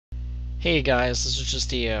Hey guys, this is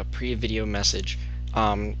just a pre-video message.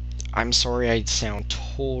 I'm sorry I sound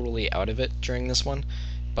totally out of it during this one,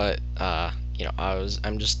 but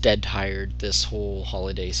I'm just dead tired this whole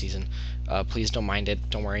holiday season. Please don't mind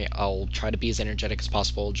it. Don't worry. I'll try to be as energetic as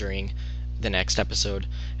possible during the next episode.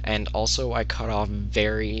 And also, I cut off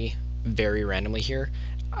very, very randomly here.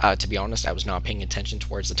 To be honest, I was not paying attention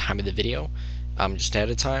towards the time of the video. Just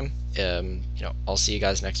ahead of time. I'll see you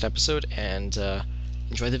guys next episode, and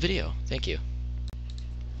enjoy the video. Thank you.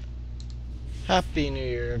 Happy New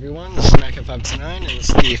Year, everyone. This is Mac529, and this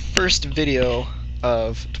is the first video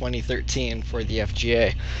of 2013 for the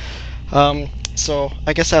FGA. So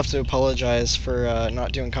I guess I have to apologize for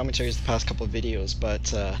not doing commentaries the past couple of videos,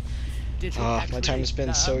 but my time has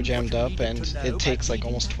been so jammed up, and it takes like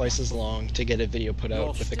almost twice as long to get a video put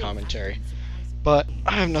out with the commentary. But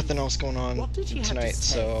I have nothing else going on tonight,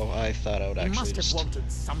 so I thought I would actually just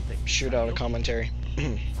shoot out a commentary.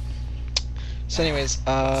 So anyways,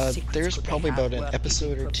 there's probably about an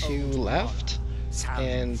episode or two left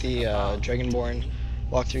in the DragonBorn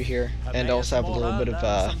walkthrough here, and I also have a little bit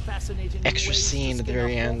of extra scene at the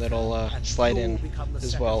very end that'll slide in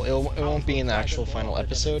as well. It won't be in the actual final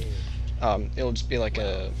episode. It'll just be like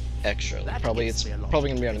a extra. It's probably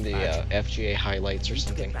gonna be on the FGA highlights or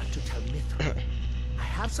something.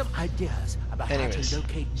 Anyways,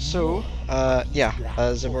 so yeah,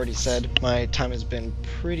 as I've already said, my time has been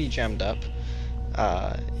pretty jammed up.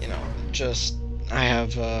 I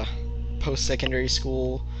have a post-secondary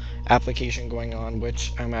school application going on,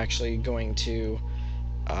 which I'm actually going to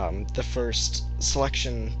the first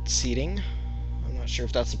selection seating. I'm not sure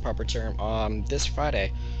if that's the proper term. This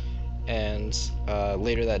Friday, and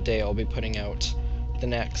later that day I'll be putting out the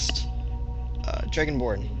next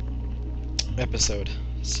DragonBorn episode.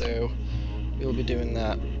 So we'll be doing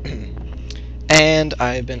that. And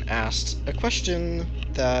I've been asked a question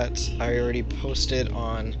that I already posted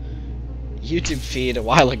on YouTube feed a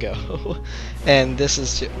while ago. And this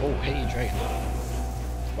is to... Oh, hey, Dragon.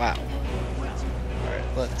 Wow. Alright,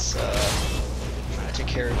 let's take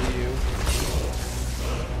care of you.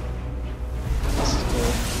 This is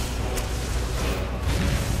cool.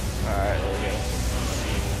 Alright, there we go.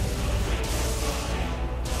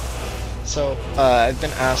 So, I've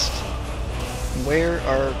been asked, where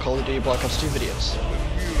are Call of Duty Black Ops 2 videos?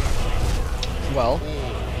 Well,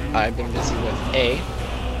 I've been busy with A,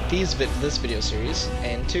 this video series,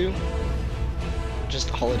 and 2, just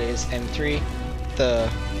holidays, and 3, the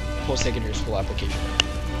post-secondary school application.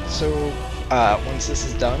 So, once this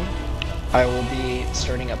is done, I will be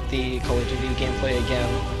starting up the Call of Duty gameplay again.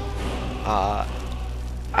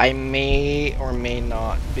 I may or may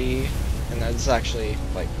not be, and that's actually,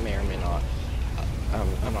 like, may or may not,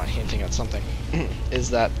 I'm not hinting at something, is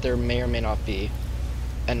that there may or may not be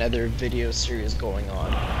another video series going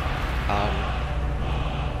on.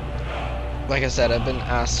 Like I said, I've been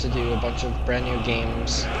asked to do a bunch of brand new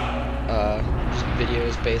games,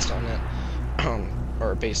 videos based on it,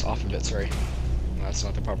 or based off of it, sorry. That's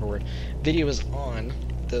not the proper word. Videos on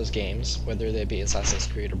those games, whether they be Assassin's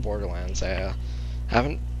Creed or Borderlands. I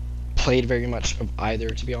haven't played very much of either,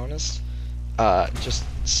 to be honest. Just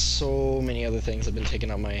so many other things have been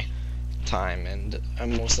taking up my time, and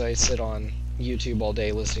mostly I sit on YouTube all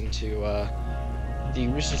day listening to the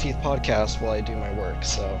Rooster Teeth podcast while I do my work.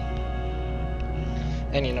 So,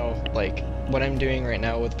 and like what I'm doing right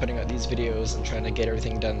now with putting out these videos and trying to get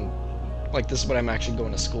everything done, like this is what I'm actually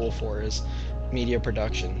going to school for, is media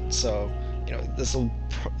production. So this will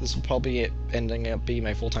probably ending up being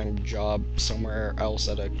my full-time job somewhere else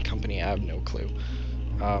at a company I have no clue.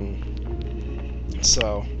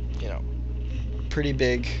 So pretty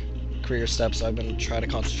big career steps. So I've been trying to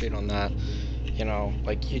concentrate on that.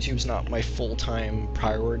 Like YouTube's not my full-time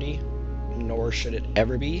priority, nor should it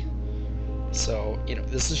ever be. So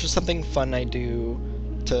this is just something fun I do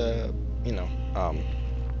to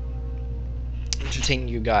entertain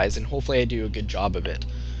you guys, and hopefully I do a good job of it.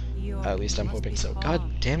 At least I'm hoping so. God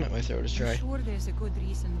damn it, my throat is dry.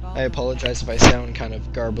 I apologize if I sound kind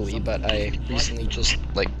of garbly, but I recently just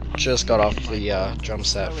got off the drum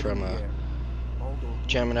set from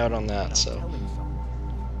jamming out on that, so.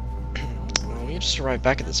 We just arrived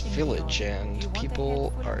back at this village, and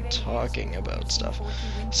people are talking about stuff.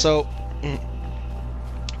 So,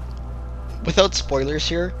 without spoilers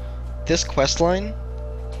here, this questline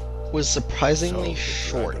was surprisingly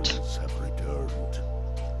short.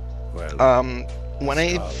 When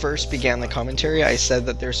I first began the commentary, I said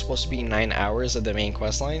that there's supposed to be 9 hours of the main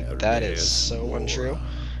questline. That is so untrue.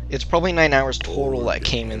 It's probably 9 hours total that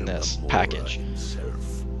came in this package.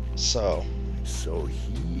 So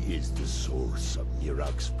he is the source of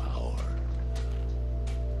Mirak's power.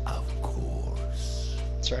 Of course.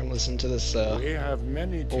 Sorry, I'm listening to this We have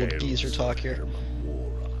many old tales geezer talk of here.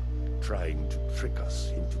 Herma-Mora trying to trick us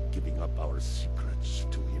into giving up our secrets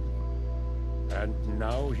to him. And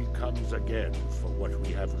now he comes again for what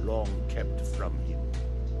we have long kept from him.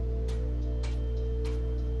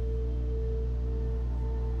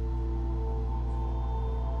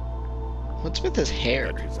 What's with his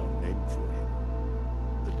hair? That is our name for him.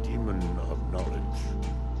 The demon of knowledge.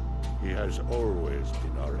 He has always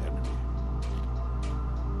been our enemy.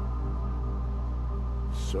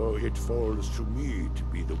 So it falls to me to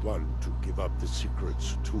be the one to give up the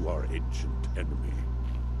secrets to our ancient enemy.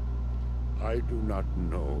 I do not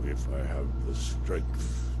know if I have the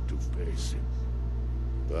strength to face him.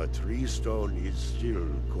 The Tree Stone is still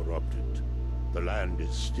corrupted. The land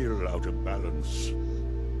is still out of balance.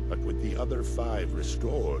 But with the other 5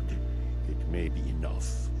 restored, it may be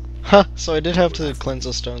enough. Huh, so I did have to cleanse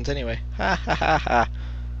the stones anyway. Ha ha ha ha.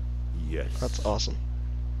 Yes. That's awesome.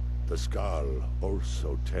 The Skal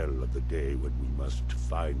also tell of the day when we must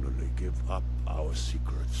finally give up our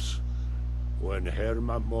secrets. When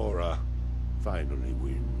Herma-Mora finally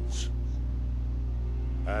wins.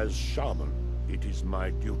 As shaman, it is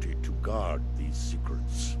my duty to guard these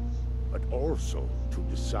secrets, but also to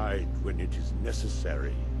decide when it is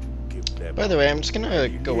necessary to give them. By the way, I'm just gonna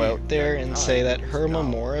go out there and say that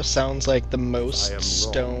Herma-Mora sounds like the most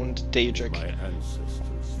stoned Daedric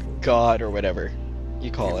god or whatever you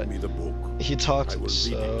call it. He talks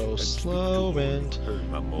so slow and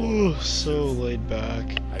so laid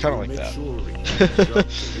back. Kind of like that.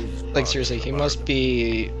 Like seriously, he must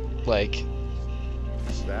be like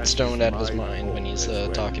stoned out of his mind when he's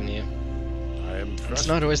talking to you. It's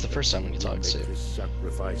not always the first time when he talks to you.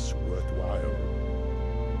 Sacrifice worthwhile.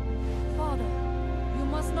 Father, you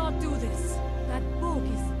must not do this. That book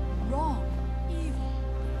is wrong, evil.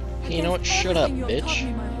 Hey, you know what? Shut up, Everything you have taught bitch.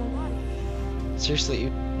 me my whole life. Seriously, you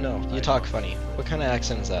talk funny. What kind of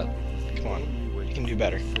accent is that? Come on, you can do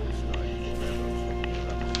better.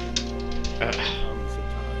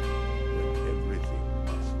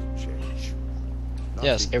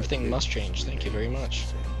 Yes, everything must change. Thank you very much.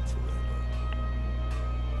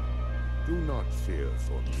 Do not fear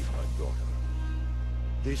for me, my daughter.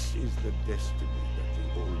 This is the destiny that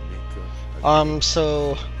the old maker has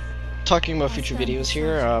So, talking about future videos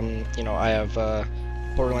here, you know, I have,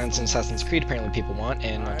 Borderlands and Assassin's Creed apparently people want,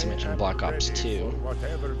 and not to mention Black Ops 2.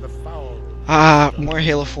 More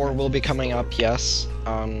Halo 4 will be coming up, yes.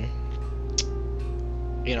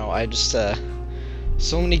 You know, I just,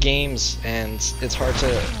 so many games, and it's hard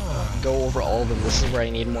to go over all of them. This is where I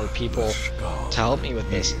need more people to help me with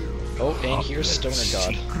this. Oh, and here's Stoner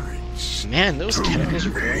God. Man, those tentacles are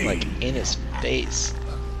growing, like, in his face.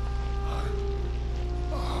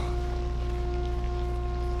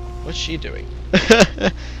 What's she doing?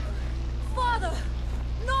 Father!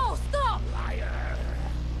 No, stop! I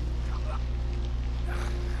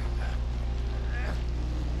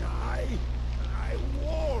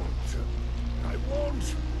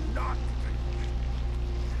won't not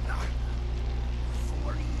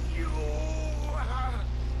for you.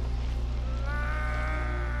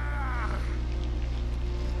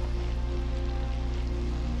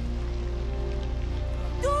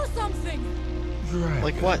 Do something!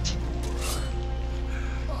 Like what?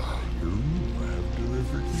 You have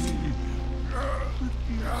delivered me.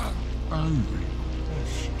 I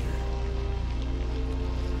requested.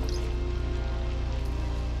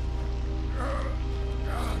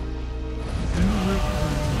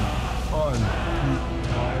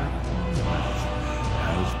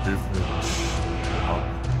 As different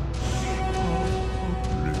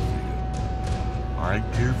I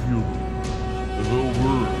give you the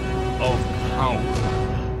word of power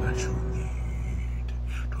that you need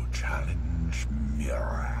to challenge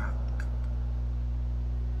Mirak.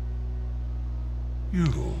 You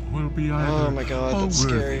will be either Oh my god, that's a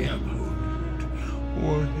worthy scary. opponent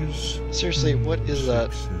or his Seriously, what is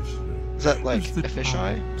that? successor. Is that like As the a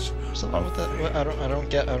fisheye? tides Something with that? of What? I don't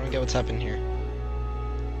get what's happening here.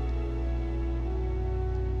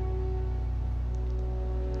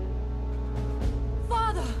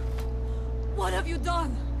 Father! What have you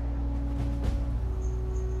done?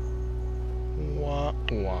 Wah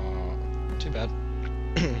wah. Too bad.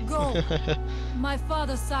 Go! My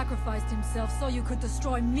father sacrificed himself so you could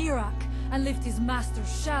destroy Mirak and lift his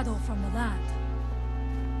master's shadow from the land.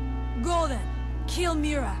 Go then! Kill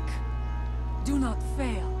Mirak! Do not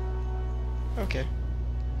fail. Okay.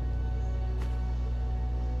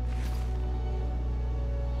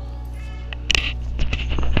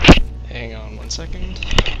 Hang on 1 second.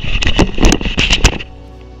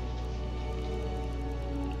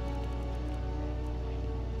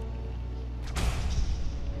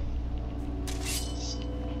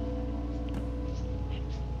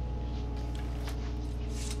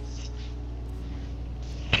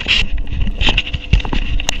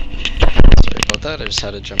 about that. I just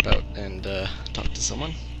had to jump out and talk to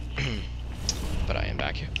someone. But I am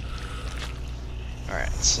back here.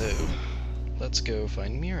 Alright, so let's go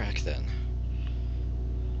find Mirak then.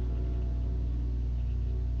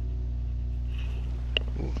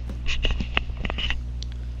 Ooh.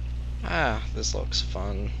 Ah, this looks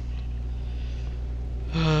fun.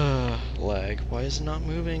 Lag. Why is it not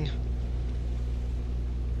moving?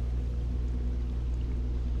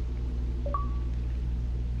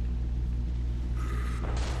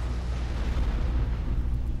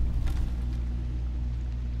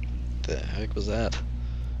 The heck was that?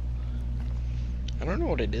 I don't know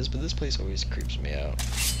what it is, but this place always creeps me out.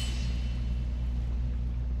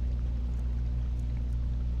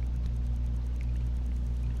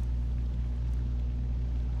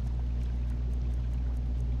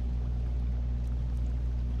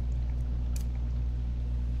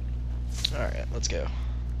 Alright, let's go.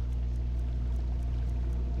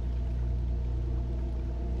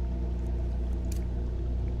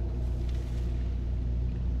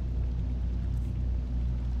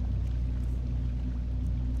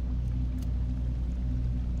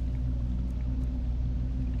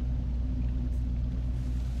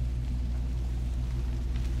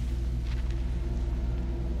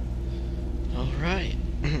 Alright.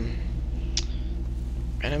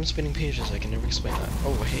 And I'm spinning pages, I can never explain that.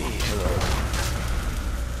 Oh, hey, hello.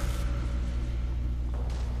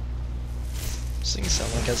 These things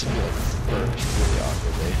sound like as if you like burped really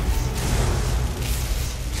awkwardly.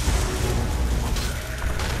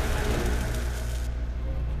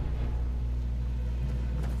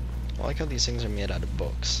 I like how these things are made out of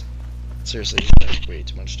books. Seriously, I have way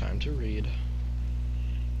too much time to read.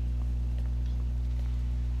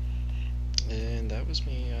 And that was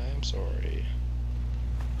me, I'm sorry.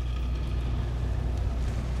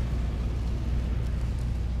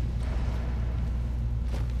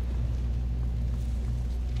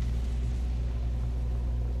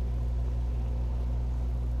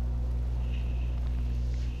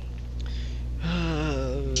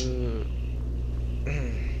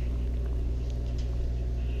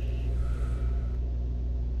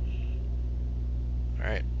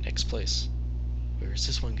 Alright, next place. Where is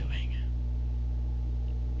this one going?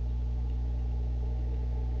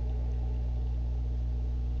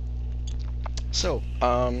 So,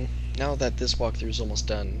 now that this walkthrough is almost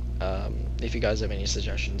done, if you guys have any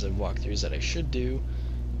suggestions of walkthroughs that I should do,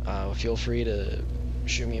 feel free to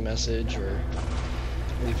shoot me a message or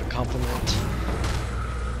leave a compliment.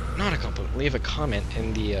 Not a compliment, leave a comment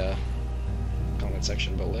in the comment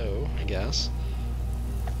section below, I guess.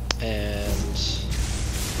 And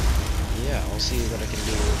yeah, I'll see what I can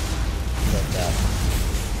do about that.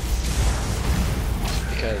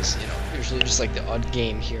 Because, you know, usually just like the odd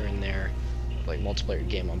game here and there, like multiplayer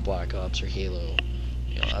game on Black Ops or Halo,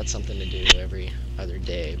 you know, that's something to do every other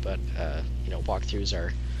day. But you know, walkthroughs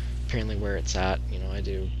are apparently where it's at. You know, I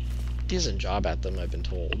do a decent job at them, I've been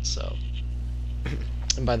told. So,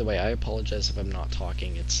 and by the way, I apologize if I'm not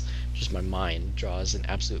talking. It's just my mind draws an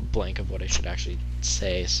absolute blank of what I should actually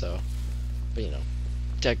say. So, but you know,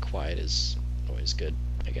 dead quiet is always good,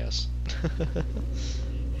 I guess.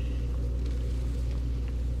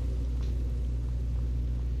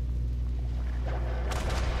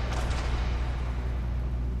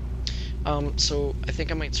 So I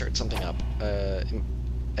think I might start something up. I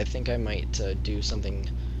think I might do something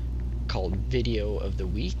called Video of the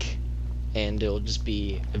Week, and it'll just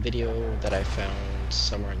be a video that I found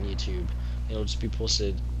somewhere on YouTube. It'll just be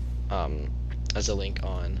posted as a link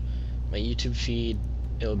on my YouTube feed.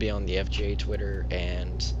 It'll be on the FGA Twitter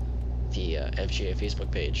and the FGA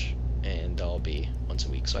Facebook page, and that'll be once a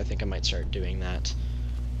week. So I think I might start doing that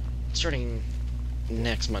starting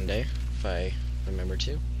next Monday, if I remember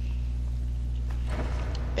to.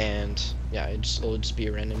 And yeah, it'll just be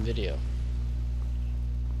a random video.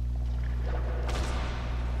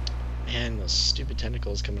 Man, those stupid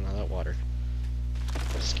tentacles coming out of that water.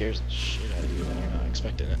 It scares the shit out of you when you're not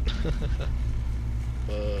expecting it.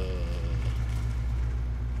 Whoa.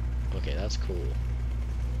 Okay, that's cool.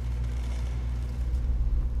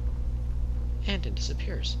 And it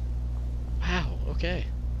disappears. Wow, okay.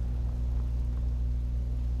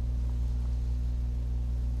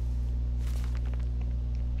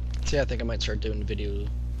 So yeah, I think I might start doing video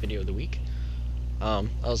of the week. I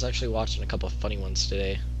was actually watching a couple of funny ones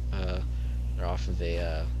today. They're off of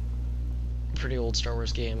a pretty old Star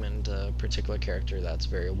Wars game and a particular character that's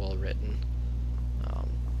very well written.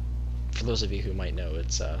 For those of you who might know,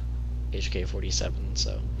 it's HK-47.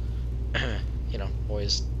 So you know,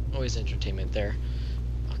 always entertainment there.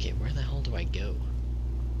 Okay, where the hell do I go?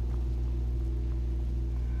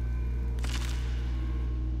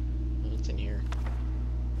 What's in here?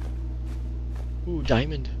 Ooh,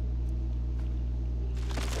 diamond.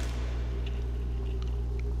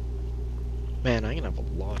 Man, I'm gonna have a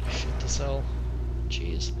lot of shit to sell.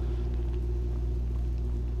 Jeez.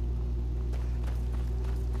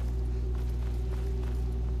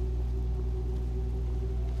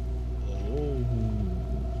 Oh,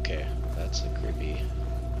 okay, that's a creepy.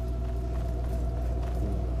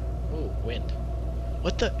 Oh, wind.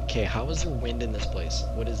 What the? Okay, how is there wind in this place?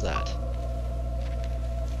 What is that?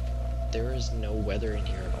 There is no weather in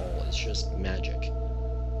here at all. It's just magic.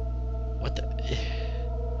 What the?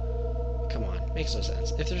 Come on, makes no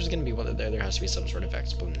sense. If there's gonna be weather there, there has to be some sort of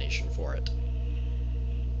explanation for it.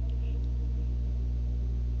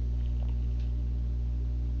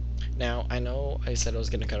 Now, I know I said I was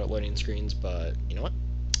gonna cut out loading screens, but you know what?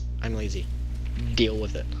 I'm lazy. Deal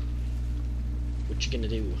with it. What you gonna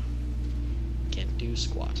do? Can't do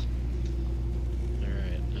squat.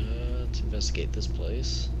 Alright, let's investigate this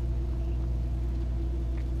place.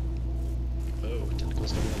 Oh,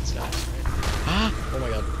 tentacles coming out of the sky, right? Ah! Oh my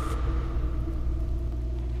god.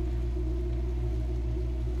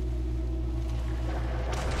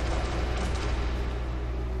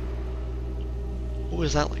 What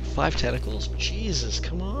is that, like 5 tentacles? Jesus,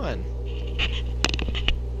 come on.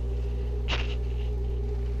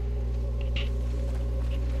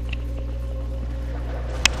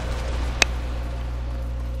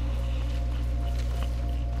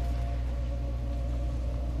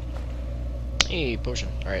 Hey, potion.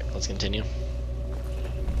 Alright, let's continue.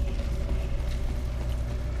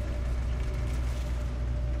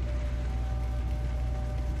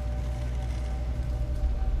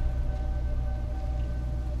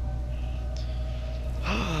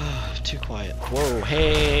 Too quiet. Whoa,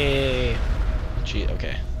 hey! Gee,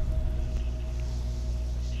 okay.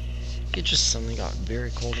 It just suddenly got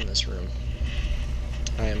very cold in this room.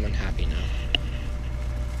 I am unhappy now.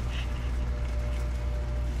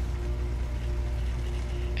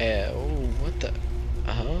 Oh, what the?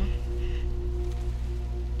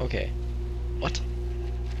 Okay. What?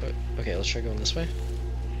 Okay, let's try going this way.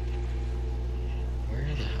 Where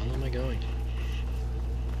the hell am I going?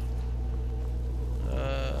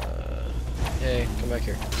 Hey, come back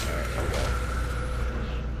here. Alright, there we go.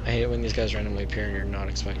 I hate it when these guys randomly appear and you're not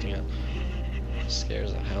expecting it. It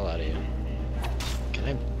scares the hell out of you. Can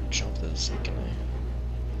I jump this? Can I?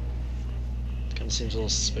 Kinda seems a little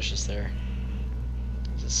suspicious there.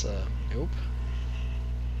 Is this, nope.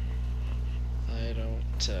 I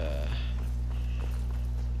don't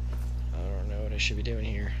know what I should be doing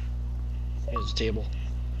here. Here's a table.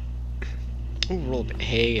 Ooh, roll.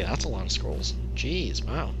 Hey, that's a lot of scrolls. Jeez,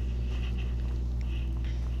 wow.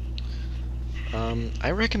 I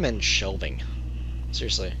recommend shelving.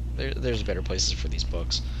 Seriously, there's better places for these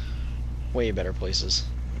books. Way better places.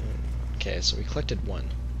 Okay, so we collected one.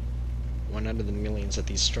 One out of the millions that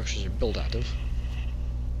these structures are built out of.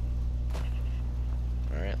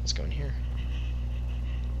 Alright, let's go in here.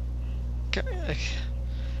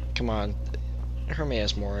 Come on.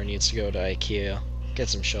 Herma-Mora needs to go to IKEA. Get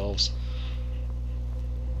some shelves.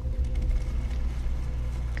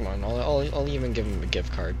 Come on, I'll even give him a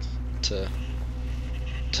gift card to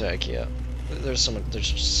IKEA. There's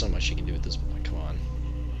so much you can do with this book. Come on.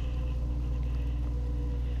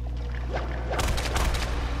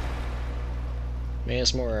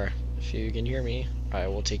 Herma-Mora, if you can hear me, I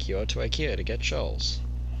will take you out to IKEA to get shelves.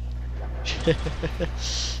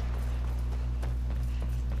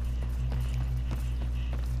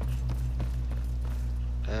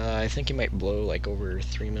 I think he might blow like over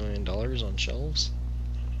 $3 million on shelves.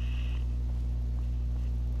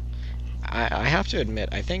 I have to admit,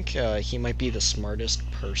 I think he might be the smartest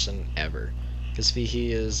person ever. Because if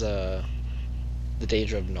he is the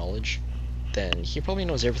Daedra of knowledge, then he probably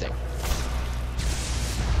knows everything.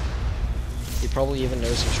 He probably even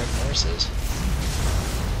knows who Chuck Norris is.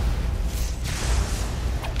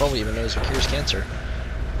 Probably even knows who cures cancer.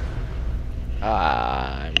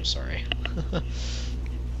 I'm sorry.